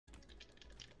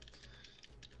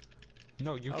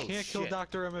No, you can't kill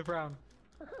Dr. Emmett Brown.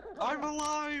 I'm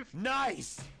alive!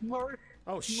 Nice!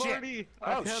 Oh shit! Marty,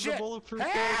 I have the bulletproof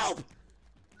Help! vest.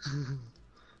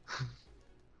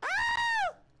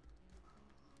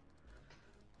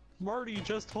 Marty,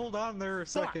 just hold on there a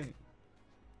second.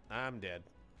 I'm dead.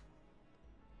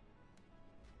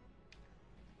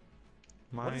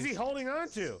 What is he holding on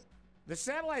to? The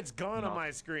satellite's gone on my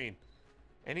screen.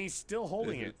 And he's still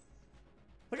holding it.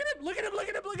 Look at him! Look at him! Look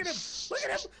at him! Look at him! Look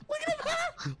at him! Look at him!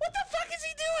 Ah! What the fuck is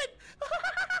he doing?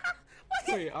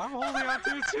 Wait, I'm holding on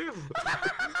to it too.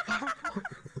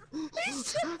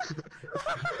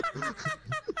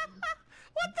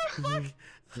 What the fuck?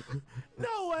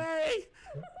 No way!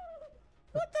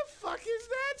 What the fuck is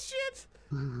that shit?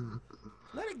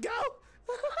 Let it go!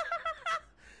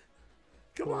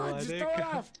 Come on, just throw it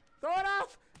off! Throw it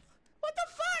off! What the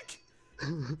fuck?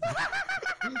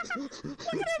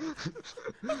 Look at him!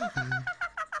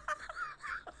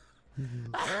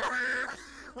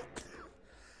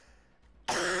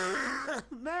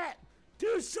 Matt,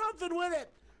 do something with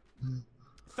it!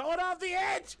 Throw it off the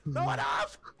edge! Throw it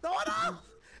off! Throw it off!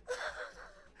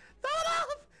 Throw it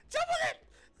off! Jump with it!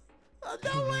 Oh,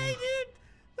 no way, dude!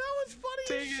 That was funny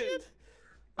as shit!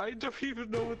 I don't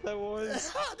even know what that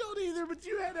was. I don't either, but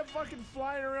you had it fucking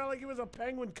flying around like it was a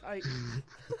penguin kite.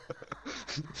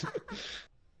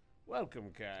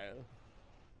 Welcome, Kyle.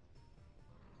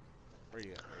 Where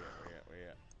you at?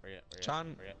 Where you at?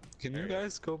 John, can you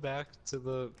guys go back to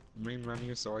the main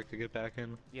menu so I could get back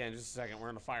in? Yeah, in just a second. We're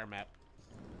on the fire map.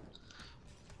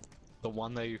 The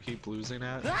one that you keep losing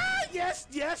at? Ah, yes,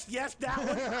 that one.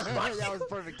 That was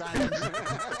perfect timing.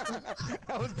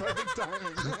 That was perfect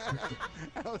timing.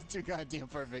 That was too goddamn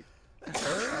perfect.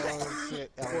 Oh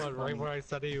shit. What, right when I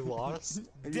said you lost?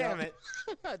 Damn it.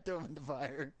 I threw him in the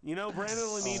fire. You know, Brandon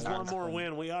only needs one more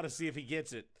win. We ought to see if he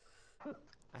gets it.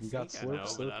 You got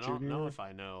Slurp, but I don't Jr., know if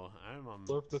I know. I'm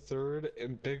Slurp the Third,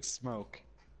 and Big Smoke.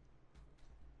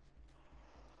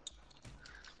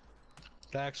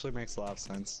 That actually makes a lot of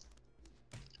sense.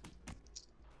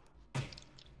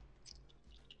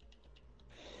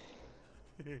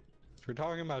 If you're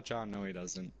talking about John, no he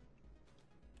doesn't.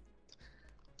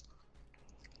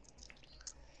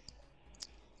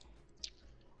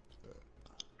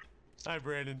 Hi,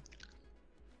 Brandon.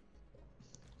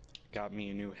 Got me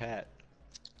a new hat.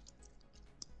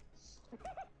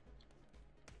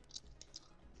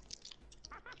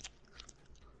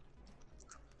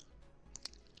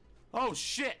 Oh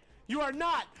shit! You are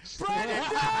not! Brandon,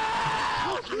 no!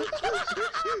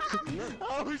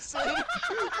 Oh shit!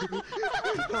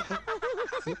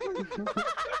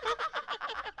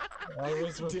 I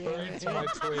was referring to my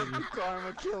twin.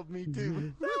 Karma killed me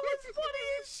too. That was funny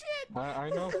as shit! I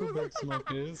know who Big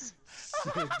Smoke is.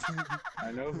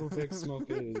 I know who Big Smoke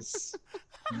is.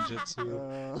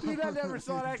 Ninjutsu. Dude, I never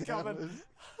saw that coming.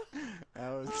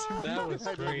 That was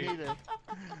great.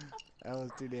 That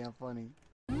was too damn funny.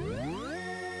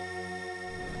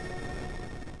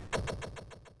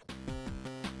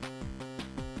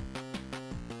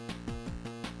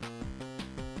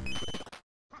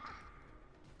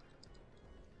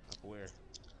 Where?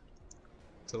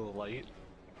 To the light.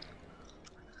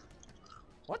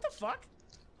 What the fuck?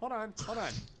 Hold on.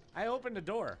 I opened the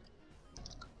door.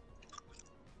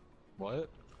 What?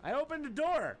 I opened the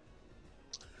door.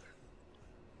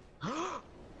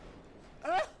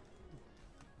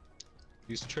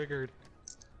 He's triggered.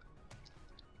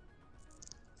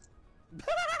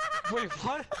 Wait,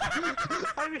 what?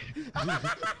 I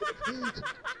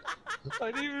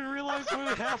didn't even realize what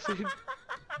had happened.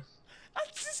 I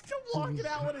just come walking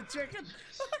out with a chicken.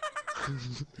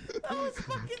 That was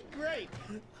fucking great.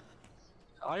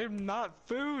 I am not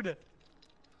food.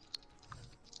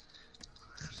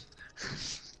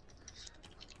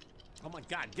 Oh my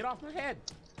god, get off my head.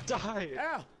 Die.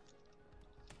 Ow.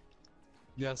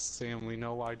 Yes, Sam, we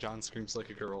know why John screams like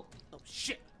a girl. Oh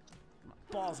shit. My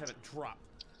balls haven't dropped.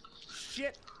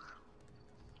 Shit.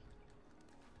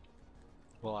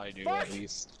 Well, I do, Fuck. at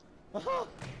least. You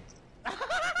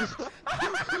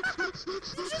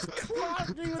just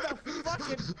clogged me with a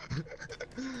fucking...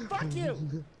 Fuck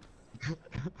you!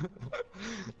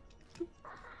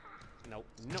 No,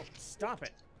 stop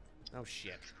it. Oh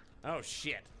shit. Oh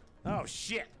shit. Oh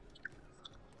shit.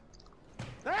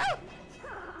 Ah!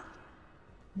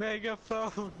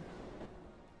 Megaphone!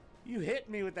 You hit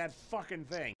me with that fucking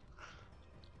thing.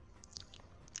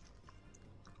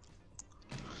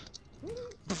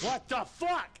 What the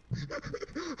fuck?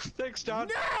 Thanks, John.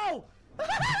 No!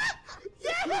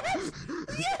 Yes!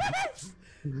 Yes!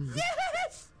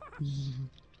 Yes!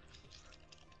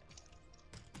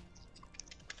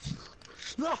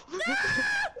 No!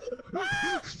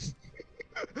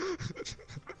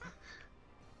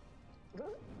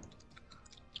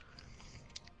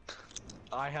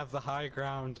 I have the high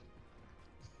ground.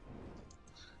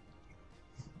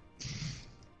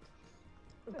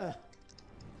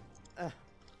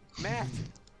 Matt!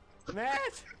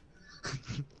 Matt!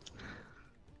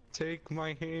 Take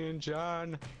my hand,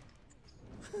 John.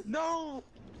 No!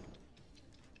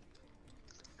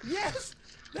 Yes!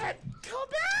 Matt! Come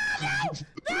back!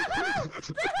 No! No!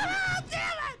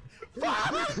 Damn it!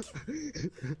 Fuck!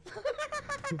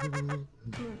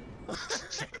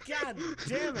 God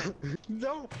damn it!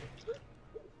 No!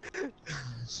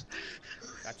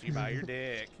 Got you by your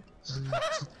dick.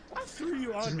 I threw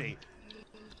you on me.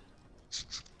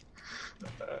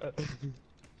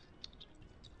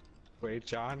 Wait,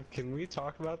 John, can we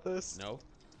talk about this? No.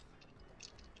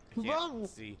 I can't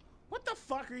see. What the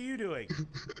fuck are you doing?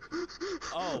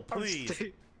 Oh,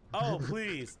 please. Oh,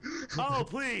 please. Oh,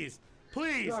 please.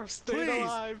 Please. I'm staying please.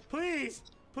 alive. Please.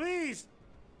 Please.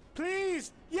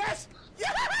 Please. Yes.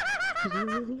 Yes.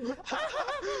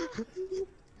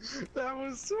 That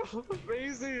was so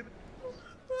amazing.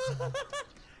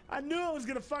 I knew it was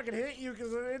gonna fucking hit you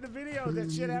because in the video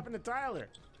that shit happened to Tyler.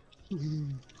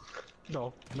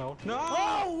 No, no, no!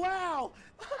 Oh, wow.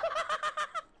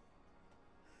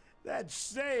 That's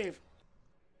safe.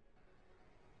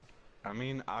 I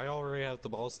mean, I already have the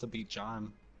balls to beat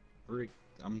John.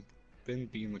 I'm been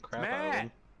beating the crap out of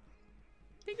him.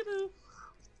 Peekaboo.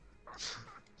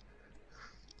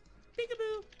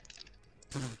 Peekaboo.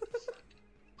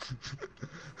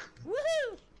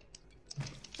 Woohoo!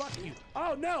 Fuck you.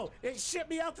 Oh no! It shit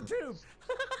me out the tube!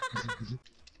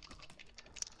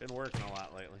 Been working a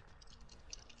lot lately.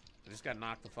 I just got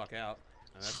knocked the fuck out.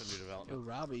 And that's a new Yo, development.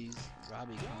 Robbie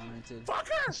commented.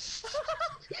 Fucker!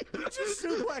 You just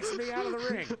suplexed me out of the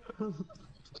ring.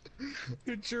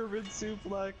 Good German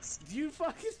suplex. You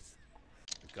fucking...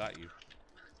 I got you.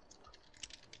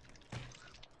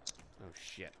 Oh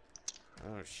shit.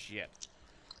 Oh shit.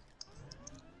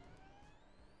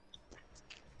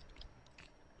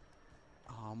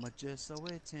 I'm just so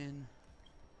waiting.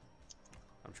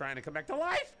 I'm trying to come back to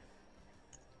life!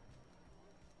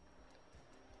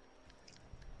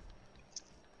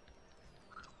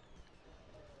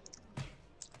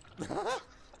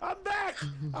 I'm back!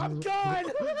 I'm gone!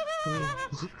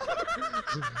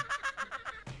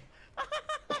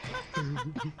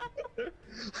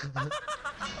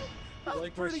 Like my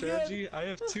pretty strategy, I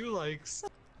have 2 likes.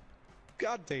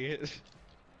 God dang it.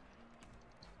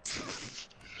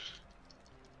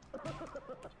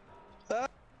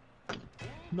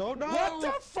 No, no! What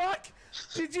the fuck?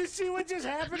 Did you see what just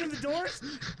happened in the doors?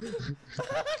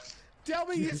 Tell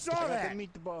me you saw that.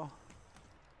 Meet the ball.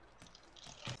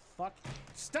 Fuck.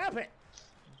 Stop it.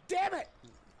 Damn it.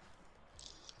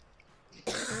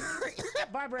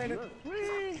 Bye, Brandon.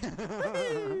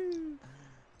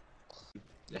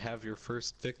 Have your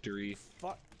first victory.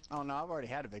 Fuck. Oh no, I've already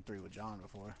had a victory with John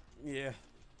before. Yeah.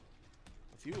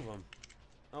 A few of them.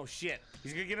 Oh shit.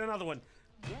 He's gonna get another one.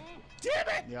 Damn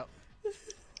it. Yep.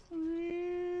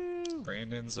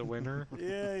 Brandon's a winner.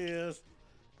 Yeah, he is.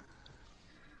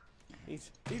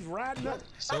 He's riding up.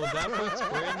 So that puts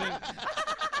Brandon.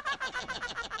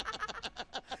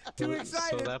 Too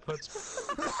excited. So that puts.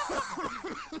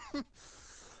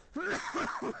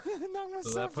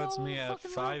 So that puts me at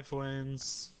 5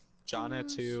 wins. John at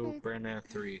 2. Brandon at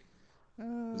 3.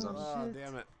 Oh,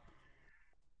 damn it.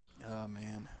 Oh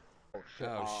man. Oh shit.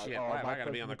 Why am I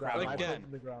gonna be on the crowd Again.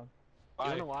 You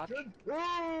wanna watch?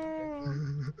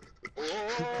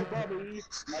 Buddy.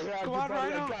 Come on,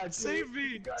 Rhino! Save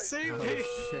me! Save me!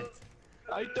 Shit.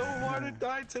 I don't want to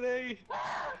die today!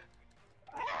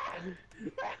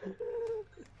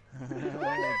 Oh,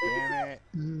 damn it.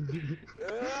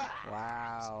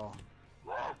 Wow.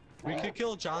 We could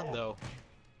kill John though.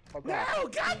 No,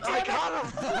 God damn I it! got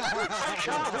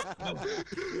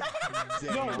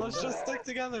him! No, let's just stick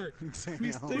together. We stick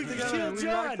together. kill We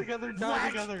John. rock together. Die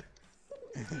Whack. together.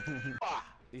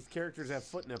 These characters have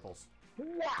foot nipples.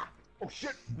 Oh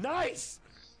shit! Nice!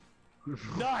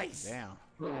 Nice! Damn.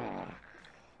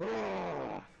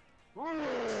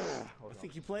 I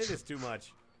think you play this too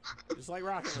much. Just like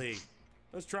Rocket League.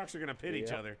 Those trucks are gonna pit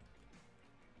each other.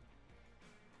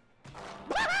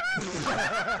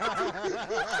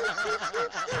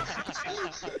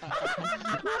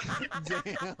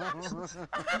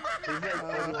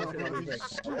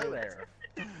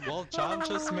 Well, John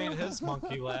just made his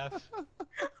monkey laugh.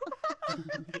 That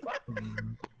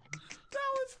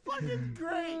was fucking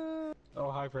great!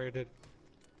 Oh, hi, Brandon.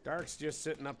 Dark's just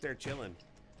sitting up there chilling.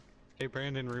 Hey,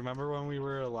 Brandon, remember when we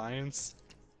were Alliance?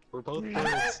 We're both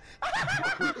birds.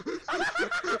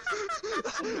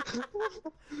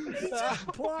 He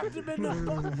Plopped him in the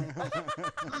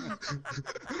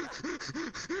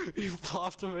You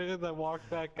popped him in and then walked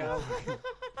back out.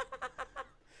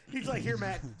 He's like, here,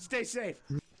 Matt, stay safe.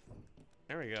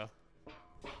 There we go.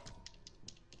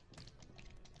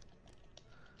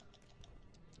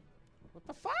 What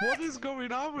the fuck? What is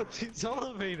going on with these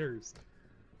elevators?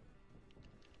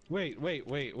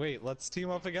 Wait, let's team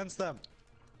up against them.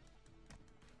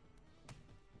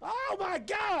 Oh my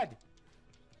god!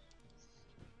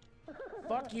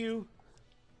 Fuck you.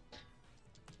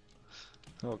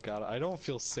 Oh god, I don't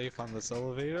feel safe on this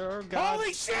elevator. Oh god.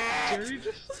 Holy shit! Jerry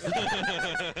just...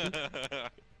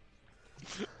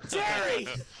 Jerry!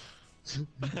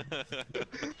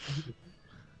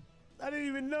 I didn't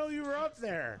even know you were up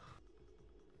there.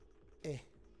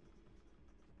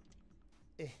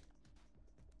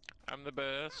 I'm the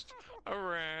best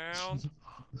around.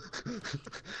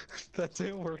 That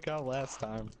didn't work out last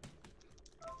time.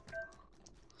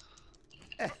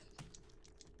 Oh,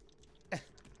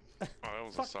 that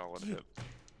was a solid hit.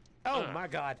 Oh my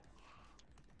god.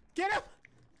 Get him!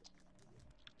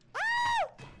 Oh!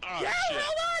 Oh, Yeah, shit.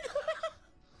 well done!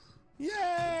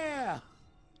 Yeah!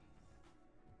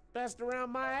 Best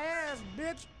around my ass,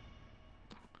 bitch!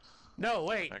 No,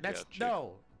 wait, I that's got you.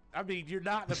 no. I mean, you're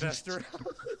not the best around.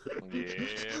 Yeah,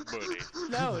 buddy.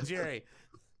 No, Jerry.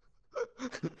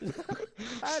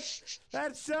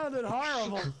 That sounded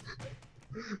horrible.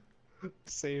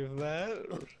 Save that.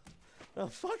 Oh,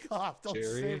 fuck off! Don't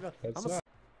Jerry, save it. that's I'm a- not...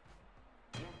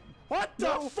 What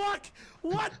the fuck?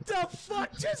 What the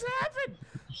fuck just happened?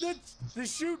 The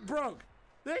chute broke.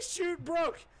 The chute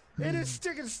broke. It is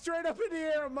sticking straight up in the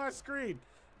air on my screen.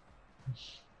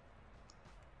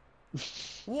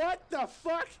 What the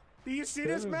fuck? Do you see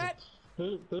this, Matt?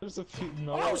 There's a few...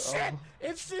 No, Oh shit!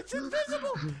 It's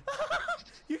invisible.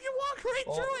 You can walk right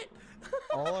through it.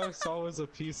 all I saw was a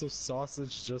piece of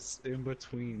sausage just in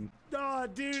between. Oh,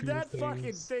 dude, Two that fucking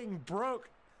things. thing broke.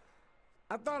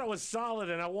 I thought it was solid,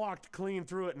 and I walked clean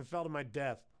through it and fell to my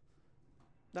death.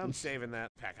 I'm saving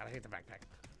that pack. I hate the backpack.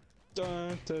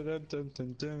 Dun, dun, dun, dun,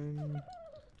 dun, dun.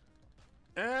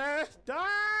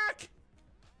 Doc!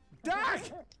 Doc!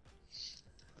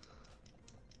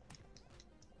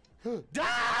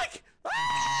 Doc!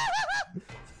 Ah!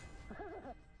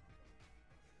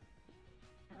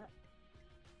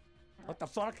 What the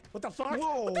fuck? What the fuck?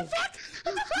 Whoa! What the fuck?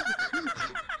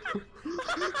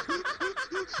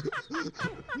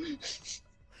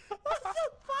 What the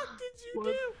fuck did you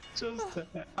What do? just...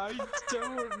 I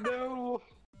don't know.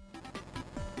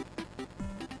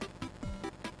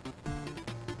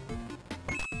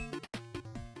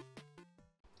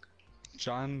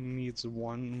 John needs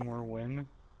one more win.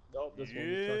 Nope, this one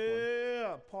we took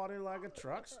Yeah, party like a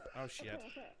truck. Oh shit.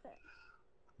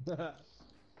 one.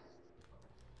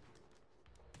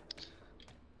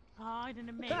 Oh, I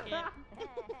didn't make it.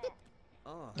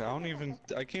 Oh, I don't even...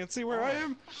 I can't see where I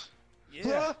am.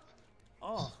 yeah.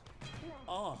 Oh,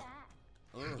 oh,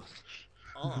 oh,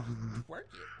 oh. Work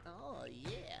it. Oh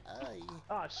yeah. Oh, yeah.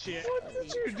 Ah, shit. What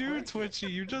did you do, Twitchy?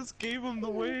 You just gave him the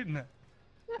win.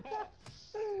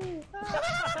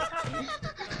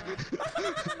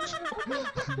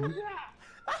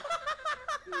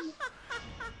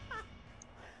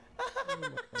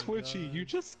 Twitchy, you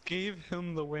just gave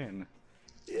him the win.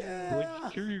 Yeah.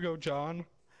 Like, here you go, John.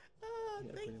 Oh,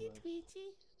 Yeah, thank pretty you, much.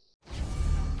 Tweety.